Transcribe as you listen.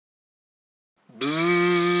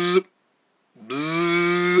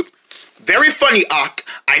Very funny, Ak.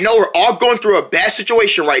 I know we're all going through a bad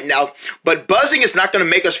situation right now, but buzzing is not going to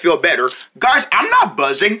make us feel better. Guys, I'm not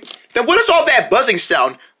buzzing. Then what is all that buzzing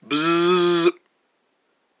sound? Bzzz.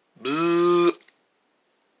 Bzzz.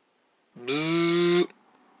 Bzzz.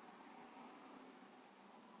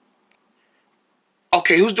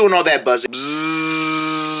 Okay, who's doing all that buzzing?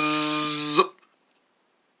 Bzzz.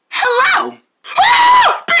 Hello.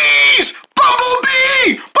 Ah! Bees!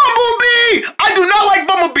 Bumblebee! Bumblebee! I do not like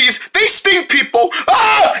bumblebees. They sting people.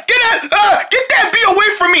 Ah! Get that bee away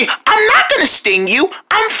from me. I'm not gonna sting you.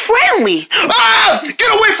 I'm friendly. Ah!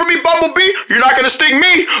 Get away from me, Bumblebee. You're not gonna sting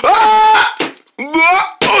me. Ah!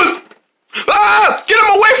 Ah! Get him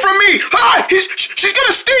away from me. Ah! She's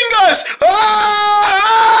gonna sting us.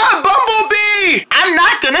 Ah! Bumblebee! I'm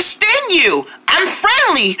not gonna sting you. I'm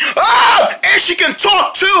friendly. Ah! And she can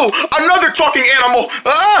talk too. Another talking animal.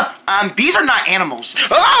 Ah! Bees are not animals.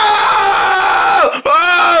 Ah!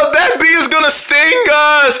 Ah! That bee is gonna sting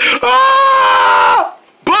us. Ah!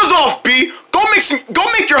 Buzz off, bee. Go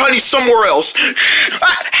make your honey somewhere else.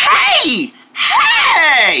 Hey!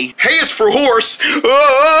 Hey! Hey is for horse.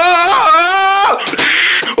 Ah!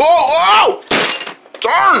 Oh!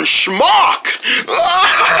 Darn schmuck!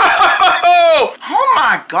 Oh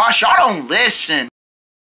my gosh, y'all don't listen.